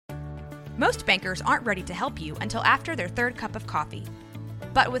Most bankers aren't ready to help you until after their third cup of coffee.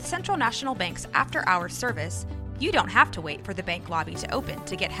 But with Central National Bank's after-hours service, you don't have to wait for the bank lobby to open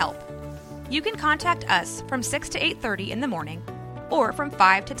to get help. You can contact us from 6 to 8:30 in the morning or from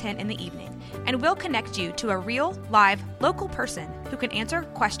 5 to 10 in the evening, and we'll connect you to a real, live, local person who can answer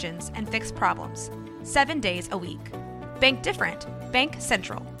questions and fix problems 7 days a week. Bank different. Bank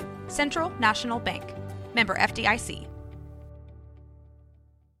Central. Central National Bank. Member FDIC.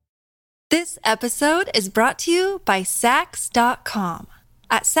 This episode is brought to you by Sax.com.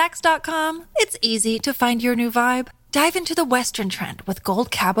 At Sax.com, it's easy to find your new vibe. Dive into the Western trend with gold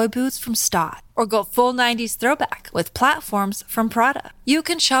cowboy boots from Stott, or go full 90s throwback with platforms from Prada. You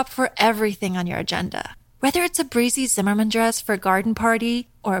can shop for everything on your agenda, whether it's a breezy Zimmermann dress for a garden party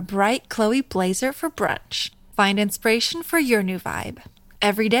or a bright Chloe blazer for brunch. Find inspiration for your new vibe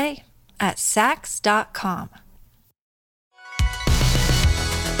every day at Sax.com.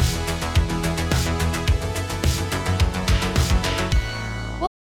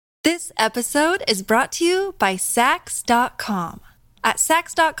 This episode is brought to you by Sax.com. At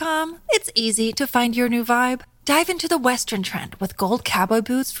Sax.com, it's easy to find your new vibe. Dive into the Western trend with gold cowboy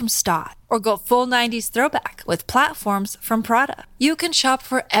boots from Stott, or go full 90s throwback with platforms from Prada. You can shop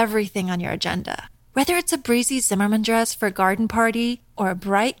for everything on your agenda, whether it's a breezy Zimmermann dress for a garden party or a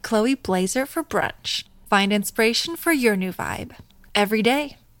bright Chloe blazer for brunch. Find inspiration for your new vibe every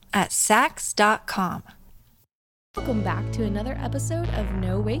day at Sax.com. Welcome back to another episode of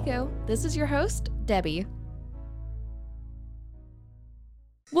No Waco. This is your host, Debbie.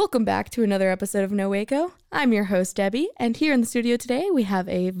 Welcome back to another episode of No Waco. I'm your host, Debbie, and here in the studio today we have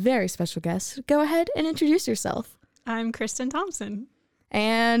a very special guest. Go ahead and introduce yourself. I'm Kristen Thompson.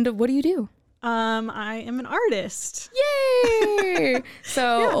 And what do you do? I am an artist. Yay!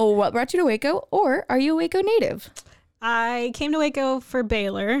 So what brought you to Waco, or are you a Waco native? I came to Waco for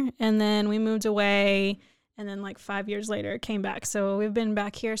Baylor, and then we moved away, and then like 5 years later came back. So we've been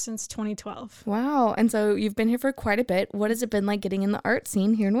back here since 2012. Wow. And so you've been here for quite a bit. What has it been like getting in the art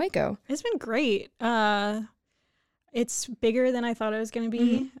scene here in Waco? It's been great. It's bigger than I thought it was going to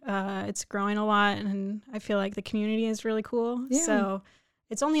be. Mm-hmm. It's growing a lot, and I feel like the community is really cool. Yeah. So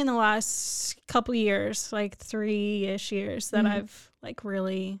it's only in the last couple years, like 3-ish years, that I've like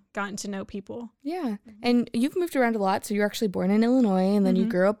really gotten to know people. Yeah. And you've moved around a lot. So you were actually born in Illinois, and then you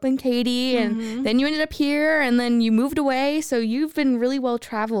grew up in Katy, and then you ended up here, and then you moved away. So you've been really well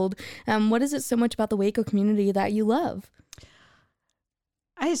traveled. What is it so much about the Waco community that you love?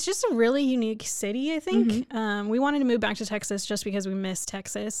 It's just a really unique city, I think. We wanted to move back to Texas just because we miss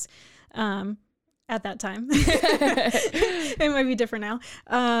Texas at that time. It might be different now.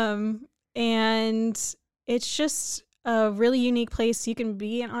 And it's just a really unique place. You can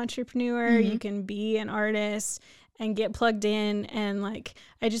be an entrepreneur, you can be an artist and get plugged in. And like,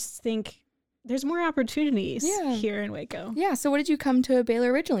 I just think there's more opportunities here in Waco. Yeah. So what did you come to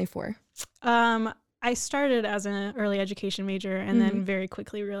Baylor originally for? I started as an early education major and then very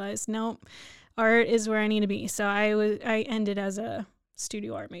quickly realized, nope, art is where I need to be. So I ended as a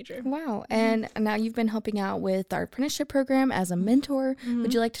studio art major. Wow. And now you've been helping out with the art apprenticeship program as a mentor.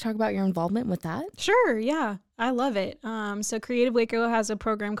 Would you like to talk about your involvement with that? Sure. Yeah. I love it. So Creative Waco has a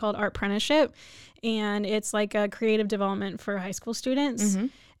program called Art Apprenticeship, and it's like a creative development for high school students.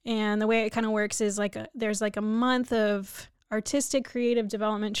 And the way it kind of works is like there's like a month of artistic creative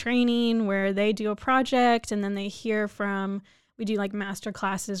development training where they do a project, and then they hear from, we do like master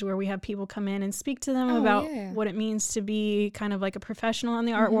classes where we have people come in and speak to them about what it means to be kind of like a professional in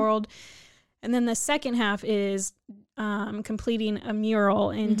the art world. And then the second half is completing a mural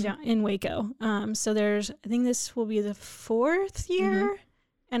in Waco. So I think this will be the 4th year,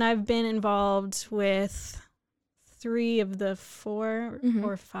 and I've been involved with 3 of the 4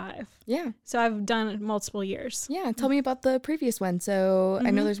 or 5. Yeah. So I've done it multiple years. Yeah. Tell me about the previous one. So I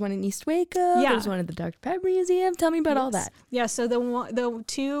know there's one in East Waco. Yeah. There's one at the Dr. Pepper Museum. Tell me about all that. Yeah. So the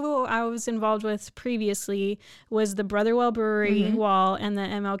 2 I was involved with previously was the Brotherwell Brewery wall and the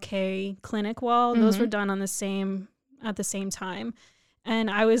MLK Clinic wall. Those were done at the same time.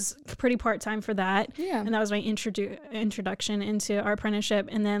 And I was pretty part-time for that. Yeah. And that was my introduction into art apprenticeship.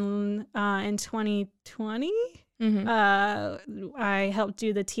 And then in 2020... I helped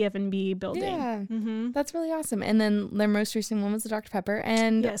do the TF&B building. Yeah, that's really awesome. And then their most recent one was the Dr. Pepper,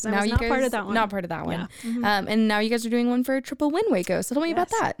 and yes, now you guys part of that one. Not part of that one. Yeah. And now you guys are doing one for Triple Win Waco. So tell me about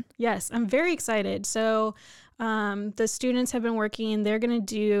that. Yes, I'm very excited. So the students have been working. They're going to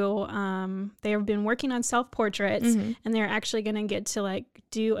do, they have been working on self-portraits, and they're actually going to get to like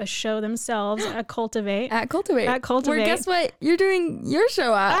do a show themselves at Cultivate. At Cultivate. Where guess what? You're doing your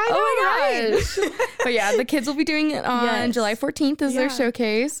show at. I know, oh my gosh. But yeah, the kids will be doing it on July 14th is their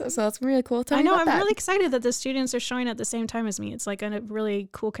showcase. So that's gonna be really cool. Tell me about that. I'm really excited that the students are showing at the same time as me. It's like a really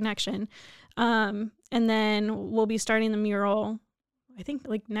cool connection. And then we'll be starting the mural, I think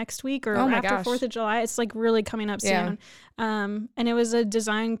like next week or after 4th of July. It's like really coming up soon. And it was a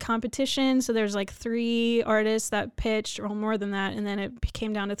design competition. So there's like 3 artists that pitched, or more than that. And then it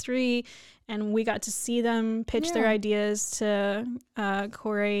came down to 3. And we got to see them pitch their ideas to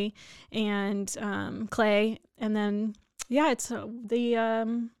Corey and Clay. And then, it's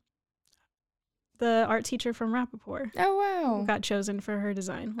the art teacher from Rappaport. Oh, wow. Got chosen for her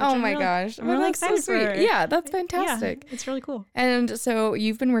design. Oh, my gosh. I'm really excited for her. Yeah, that's fantastic. Yeah, it's really cool. And so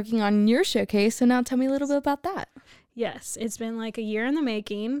you've been working on your showcase. So now tell me a little bit about that. Yes, it's been like a year in the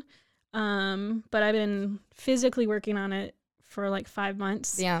making. But I've been physically working on it for like 5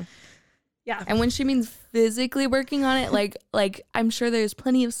 months. Yeah. Yeah. And when she means physically working on it, like I'm sure there's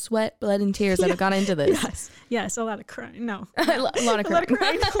plenty of sweat, blood, and tears that have gone into this. Yes, a lot of crying. No. a lot of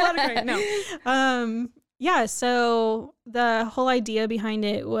crying. No. So the whole idea behind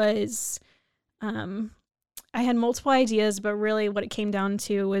it was I had multiple ideas, but really what it came down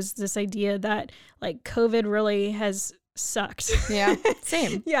to was this idea that like COVID really has sucked. Yeah.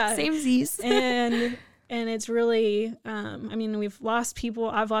 Same. Yeah. Samesies. And it's really, we've lost people.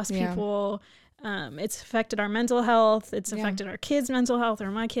 I've lost people. It's affected our mental health. It's affected our kids' mental health,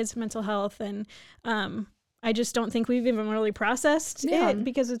 or my kids' mental health. And I just don't think we've even really processed it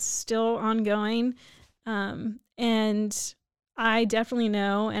because it's still ongoing. And I definitely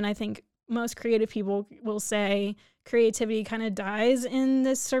know, and I think most creative people will say creativity kind of dies in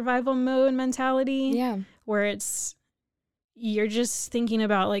this survival mode mentality. Yeah. Where you're just thinking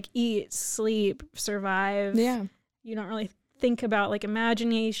about like eat, sleep, survive. Yeah. You don't really think about like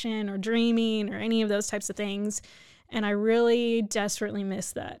imagination or dreaming or any of those types of things. And I really desperately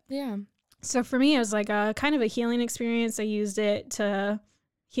miss that. Yeah. So for me, it was like a kind of a healing experience. I used it to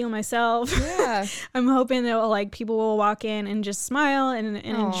heal myself. Yeah. I'm hoping that like people will walk in and just smile and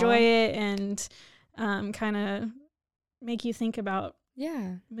enjoy it and kind of make you think about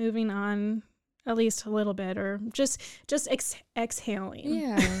moving on at least a little bit, or just exhaling.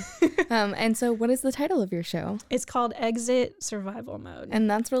 Yeah. And so what is the title of your show? It's called Exit Survival Mode. And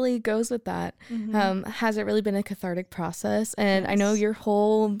that's really goes with that. Mm-hmm. Has it really been a cathartic process? And I know your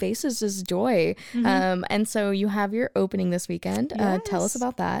whole basis is joy. Mm-hmm. And so you have your opening this weekend. Tell us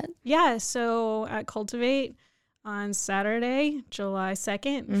about that. Yeah. So at Cultivate on Saturday, July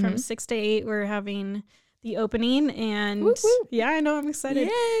 2nd, from 6 to 8, we're having the opening, and whoop, whoop. I know, I'm excited.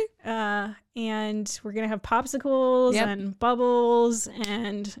 Yay. And we're gonna have popsicles and bubbles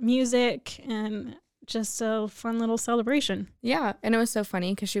and music and just a fun little celebration. Yeah, and it was so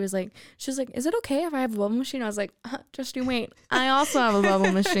funny because she was like, is it okay if I have a bubble machine? I was like, just you wait, I also have a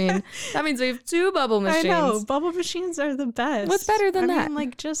bubble machine. That means we have 2 bubble machines. I know, bubble machines are the best. What's better than that?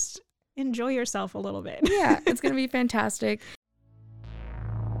 Like, just enjoy yourself a little bit. Yeah, it's gonna be fantastic.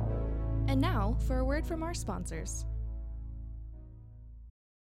 And now for a word from our sponsors.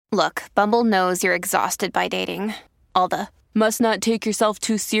 Look, Bumble knows you're exhausted by dating. All the must not take yourself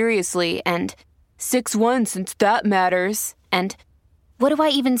too seriously and 6'1" since that matters. And what do I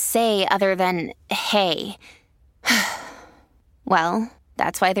even say other than hey? Well,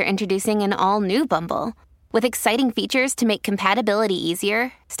 that's why they're introducing an all-new Bumble with exciting features to make compatibility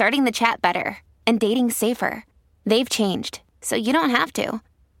easier, starting the chat better, and dating safer. They've changed, so you don't have to.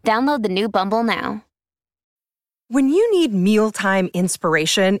 Download the new Bumble now. When you need mealtime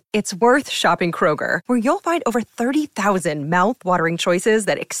inspiration, it's worth shopping Kroger, where you'll find over 30,000 mouth-watering choices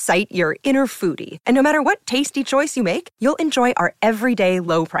that excite your inner foodie. And no matter what tasty choice you make, you'll enjoy our everyday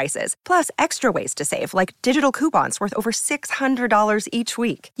low prices, plus extra ways to save, like digital coupons worth over $600 each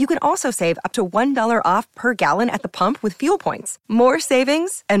week. You can also save up to $1 off per gallon at the pump with fuel points. More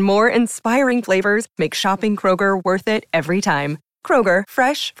savings and more inspiring flavors make shopping Kroger worth it every time. Kroger,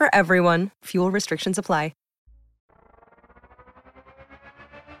 fresh for everyone. Fuel restrictions apply.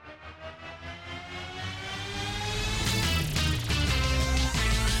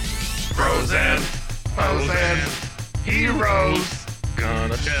 Frozen, heroes.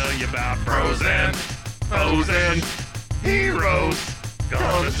 Gonna tell you about Frozen, heroes.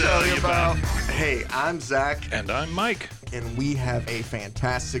 Gonna tell you about. Hey, I'm Zach. And I'm Mike. And we have a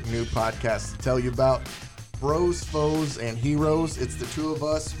fantastic new podcast to tell you about. Bros, Foes, and Heroes. It's the 2 of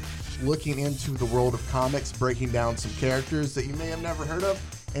us looking into the world of comics, breaking down some characters that you may have never heard of,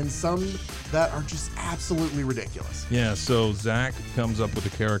 and some that are just absolutely ridiculous. Yeah, so Zach comes up with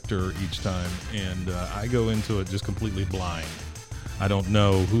a character each time, and I go into it just completely blind. I don't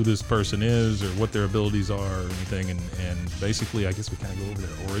know who this person is or what their abilities are or anything, and basically I guess we kind of go over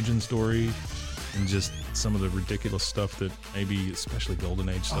their origin story and just some of the ridiculous stuff that maybe, especially Golden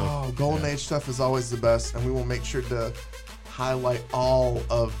Age stuff. Oh, Golden Age stuff is always the best, and we will make sure to highlight all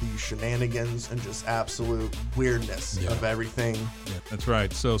of the shenanigans and just absolute weirdness of everything. Yeah, that's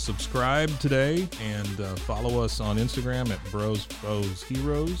right. So subscribe today and follow us on Instagram at Bros Foes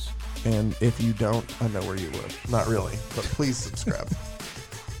Heroes. And if you don't, I know where you live. Not really, but please subscribe.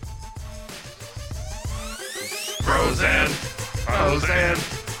 Bros and foes and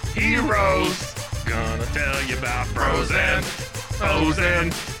heroes. Gonna tell you about bros and foes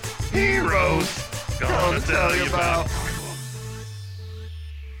and heroes. Gonna tell you about.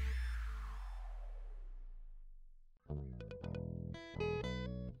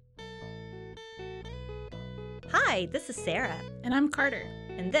 Hi, this is Sarah. And I'm Carter.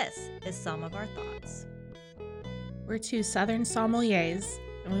 And this is Some of Our Thoughts. We're two Southern sommeliers,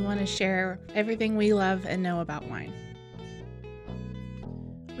 and we want to share everything we love and know about wine.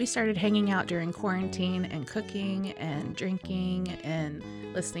 We started hanging out during quarantine and cooking and drinking and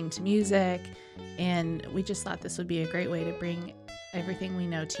listening to music, and we just thought this would be a great way to bring everything we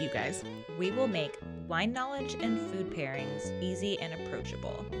know to you guys. We will make wine knowledge and food pairings easy and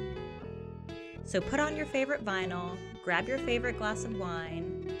approachable. So put on your favorite vinyl, grab your favorite glass of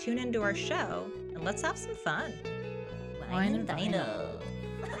wine, tune into our show, and let's have some fun. Wine and vinyl.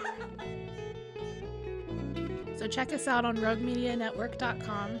 So check us out on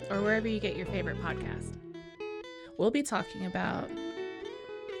RogueMediaNetwork.com or wherever you get your favorite podcast. We'll be talking about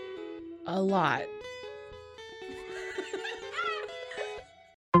a lot.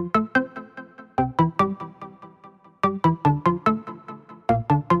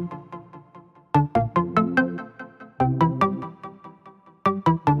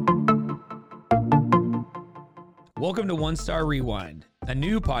 Welcome to One Star Rewind, a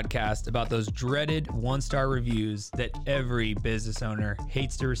new podcast about those dreaded one-star reviews that every business owner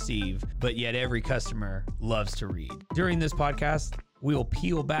hates to receive, but yet every customer loves to read. During this podcast, we will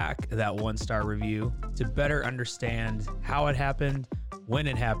peel back that one-star review to better understand how it happened, when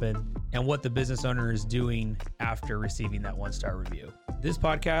it happened, and what the business owner is doing after receiving that one-star review. This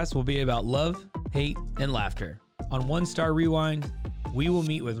podcast will be about love, hate, and laughter. On One Star Rewind, we will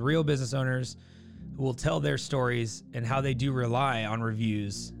meet with real business owners who will tell their stories and how they do rely on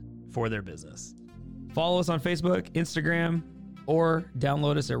reviews for their business. Follow us on Facebook, Instagram, or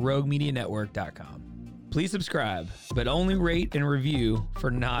download us at RogueMediaNetwork.com. Please subscribe, but only rate and review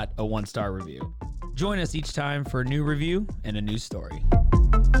for not a one-star review. Join us each time for a new review and a new story.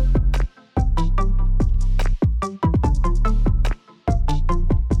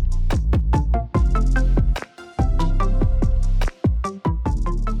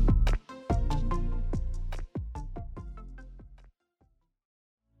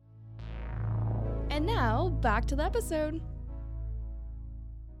 And now, back to the episode.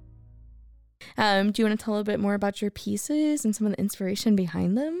 Do you want to tell a bit more about your pieces and some of the inspiration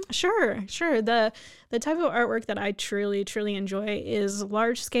behind them? Sure. The type of artwork that I truly enjoy is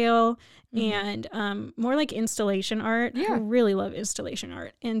large scale and more like installation art. Yeah. I really love installation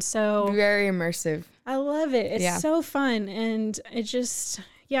art. And so Very immersive. I love it. It's Yeah. so fun. And it just,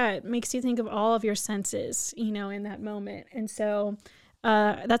 it makes you think of all of your senses, in that moment. And so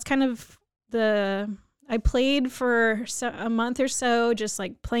that's kind of I played for a month or so, just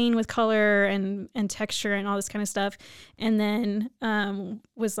like playing with color and texture and all this kind of stuff. And then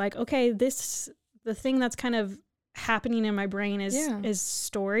was like, okay, the thing that's kind of happening in my brain is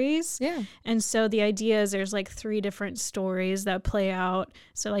stories. Yeah. And so the idea is there's like 3 different stories that play out.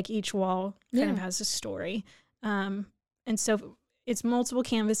 So like each wall kind of has a story. And so it's multiple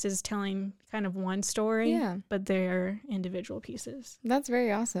canvases telling kind of one story, but they're individual pieces. That's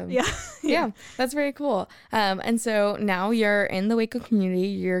very awesome. Yeah. Yeah, that's very cool. And so now you're in the Waco community,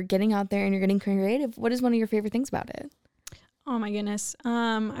 you're getting out there and you're getting creative. What is one of your favorite things about it? Oh my goodness.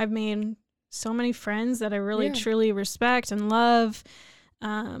 I've made so many friends that I really truly respect and love,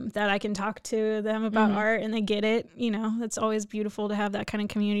 that I can talk to them about art and they get it. It's always beautiful to have that kind of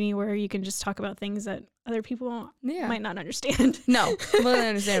community where you can just talk about things that other people might not understand. No, completely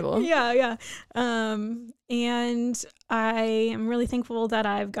understandable. Yeah. And I am really thankful that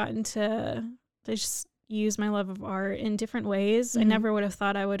I've gotten to just use my love of art in different ways. I never would have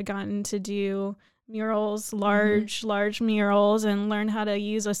thought I would have gotten to do murals, large murals, and learn how to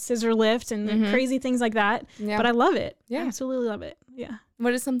use a scissor lift and crazy things like that. Yeah. But I love it. Yeah. Absolutely love it. Yeah.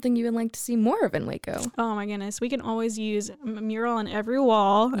 What is something you would like to see more of in Waco? Oh my goodness. We can always use a mural on every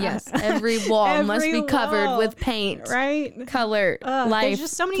wall. Yes, every wall must be covered wall. with paint. Right? Color, life. There's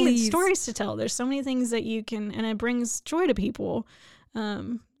just so many please. stories to tell. There's so many things that you can, and it brings joy to people.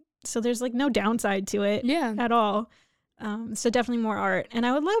 So there's like no downside to it at all. So definitely more art. And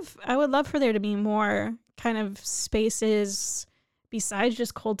I would love for there to be more kind of spaces besides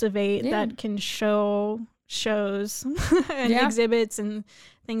just Cultivate that can show shows and exhibits and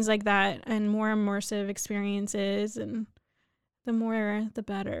things like that, and more immersive experiences, and the more the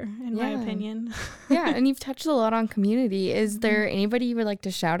better, in my opinion. And you've touched a lot on community. Is there anybody you would like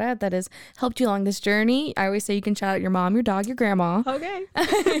to shout out that has helped you along this journey? I always say you can shout out your mom, your dog, your grandma. Okay.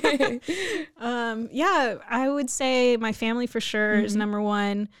 I would say my family for sure is number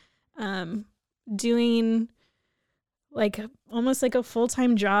one. Doing like almost like a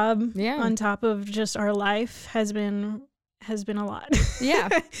full-time job on top of just our life has been a lot.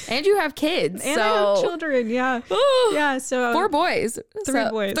 And you have kids. And so. I have children. So 4 boys. Three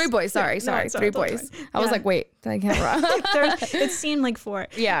boys. 3 boys. Sorry. 3 boys. I was like, wait, I can't run. It seemed like 4.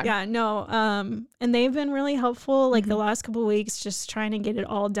 And they've been really helpful. Like the last couple of weeks, just trying to get it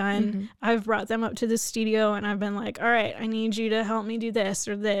all done. I've brought them up to the studio, and I've been like, all right, I need you to help me do this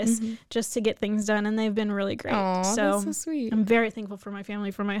or this, just to get things done. And they've been really great. Aww, so that's so sweet. I'm very thankful for my family,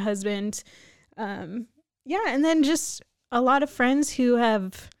 for my husband. And then just a lot of friends who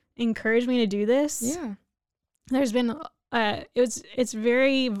have encouraged me to do this. There's been it's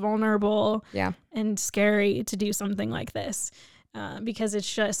very vulnerable and scary to do something like this, because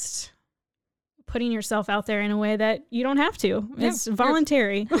it's just putting yourself out there in a way that you don't have to. It's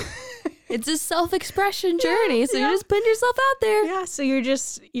voluntary. It's a self-expression journey, so you just put yourself out there. So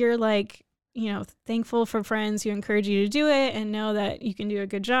you're like, thankful for friends who encourage you to do it and know that you can do a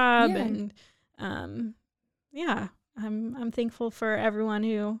good job. And I'm thankful for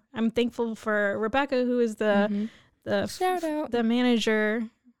everyone I'm thankful for Rebecca, who is the shout out, the manager.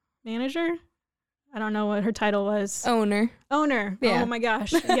 I don't know what her title was. Owner. Yeah. Oh my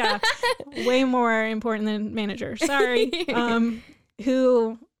gosh. Yeah. Way more important than manager. Sorry.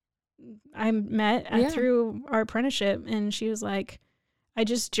 Who I met through our apprenticeship, and she was like, I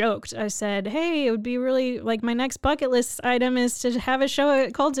just joked. I said, hey, it would be really like my next bucket list item is to have a show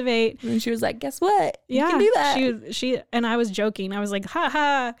at Cultivate. And she was like, guess what? Yeah, you can do that. She and I was joking. I was like, ha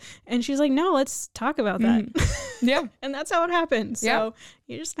ha. And she's like, no, let's talk about that. Yeah. And that's how it happened. So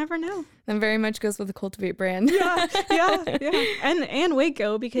you just never know. And very much goes with the Cultivate brand. Yeah. And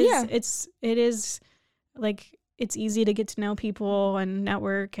Waco, because it is like, it's easy to get to know people and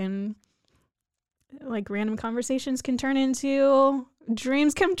network, and like random conversations can turn into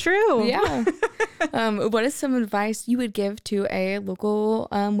dreams come true. Yeah. What is some advice you would give to a local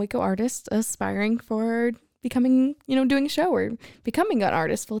Waco artist aspiring for becoming, doing a show or becoming an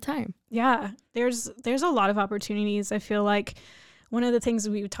artist full time? Yeah, there's a lot of opportunities. I feel like one of the things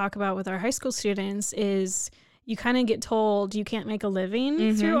we talk about with our high school students is you kind of get told you can't make a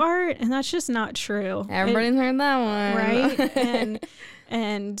living through art, and that's just not true. Everybody's heard that one. Right?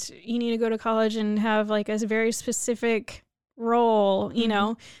 and you need to go to college and have like a very specific role,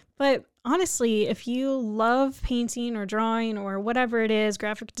 but honestly, if you love painting or drawing or whatever it is,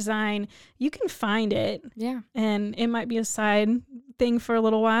 graphic design, you can find it. Yeah. And it might be a side thing for a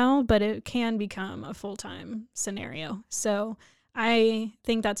little while, but it can become a full-time scenario. So I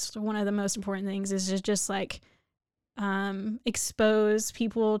think that's one of the most important things, is just like expose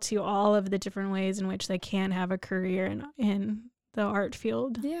people to all of the different ways in which they can have a career in the art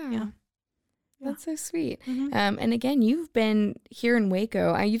field. Yeah. That's so sweet. And again, you've been here in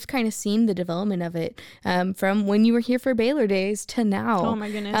Waco. You've kind of seen the development of it from when you were here for Baylor Days to now. Oh my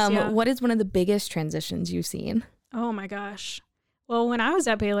goodness. What is one of the biggest transitions you've seen? Oh my gosh. Well, when I was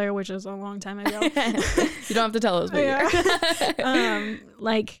at Baylor, which was a long time ago. You don't have to tell us.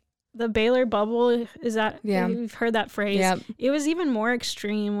 Like the Baylor bubble, is that, you've heard that phrase. Yep. It was even more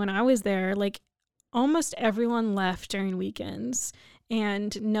extreme when I was there. Like almost everyone left during weekends.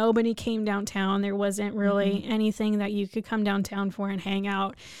 And nobody came downtown. There wasn't really anything that you could come downtown for and hang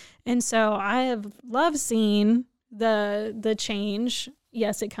out. And so I have loved seeing the change.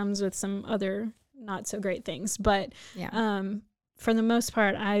 Yes, it comes with some other not so great things, but for the most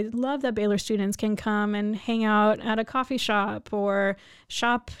part, I love that Baylor students can come and hang out at a coffee shop or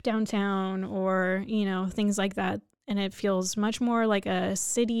shop downtown or, things like that. And it feels much more like a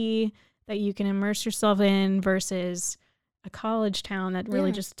city that you can immerse yourself in versus a college town that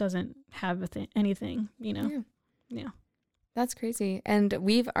really just doesn't have anything, Yeah. That's crazy. And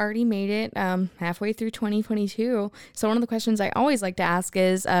we've already made it halfway through 2022. So one of the questions I always like to ask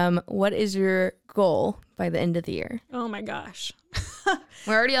is, what is your goal by the end of the year? Oh my gosh.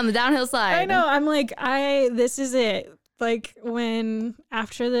 We're already on the downhill slide. I know. I'm like, this is it. Like when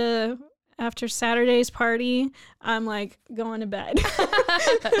after Saturday's party, I'm like going to bed.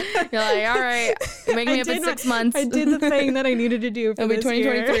 You're like, all right, make me up in 6 months. I did the thing that I needed to do for It'll be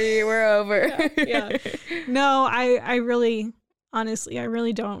 2023. Year. We're over. Yeah. No, I really, honestly, I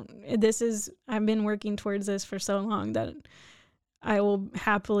really don't. I've been working towards this for so long that I will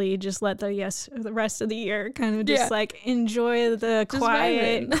happily just let the rest of the year kind of just like enjoy the just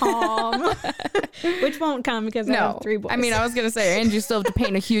quiet, calm, which won't come because I have 3 boys. I mean, I was going to say, and you still have to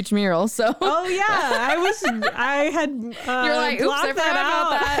paint a huge mural, so. Oh, yeah. I had You're like, oops, I forgot about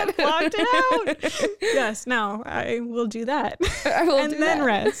that. Blocked it out. Yes, no, I will do that. I will and do then that.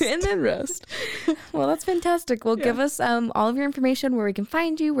 rest. And then rest. Well, that's fantastic. Well, give us all of your information, where we can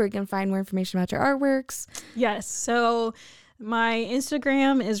find you, where we can find more information about your artworks. Yes, so my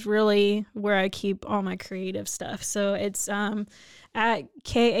Instagram is really where I keep all my creative stuff. So it's at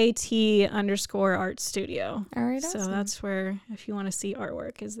KAT_art studio. All right. So awesome. that's where, if you want to see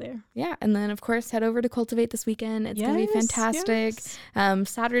artwork, is there. Yeah. And then, of course, head over to Cultivate this weekend. It's going to be fantastic. Yes.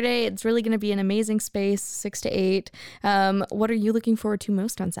 Saturday, it's really going to be an amazing space, 6 to 8. What are you looking forward to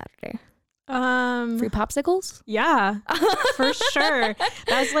most on Saturday? Free popsicles? Yeah, for sure.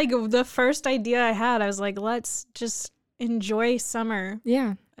 That's like the first idea I had. I was like, let's just enjoy summer.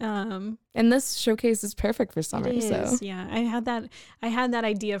 Yeah. And this showcase is perfect for summer. It is, so yeah. I had that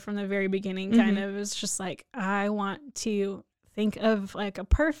idea from the very beginning, kind of. It was just like, I want to think of like a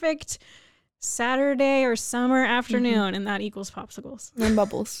perfect Saturday or summer afternoon, and that equals popsicles. And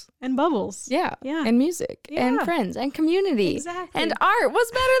bubbles. And bubbles. Yeah. Yeah. And music. Yeah. And friends. And community. Exactly. And art.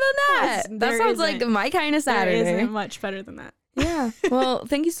 What's better than that? Yes, that there sounds like isn't. my kind of Saturday. There isn't much better than that. Yeah. Well,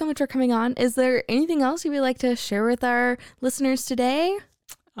 thank you so much for coming on. Is there anything else you would like to share with our listeners today?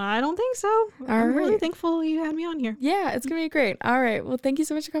 I don't think so. I'm really thankful you had me on here. Yeah, it's going to be great. All right. Well, thank you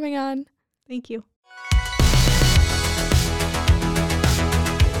so much for coming on. Thank you.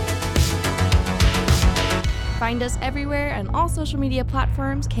 Find us everywhere on all social media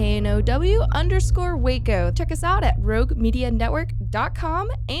platforms, KNOW_Waco. Check us out at roguemedianetwork.com,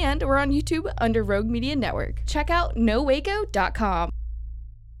 and we're on YouTube under Rogue Media Network. Check out nowaco.com.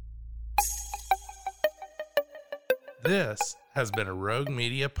 This has been a Rogue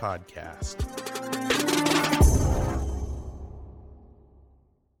Media podcast.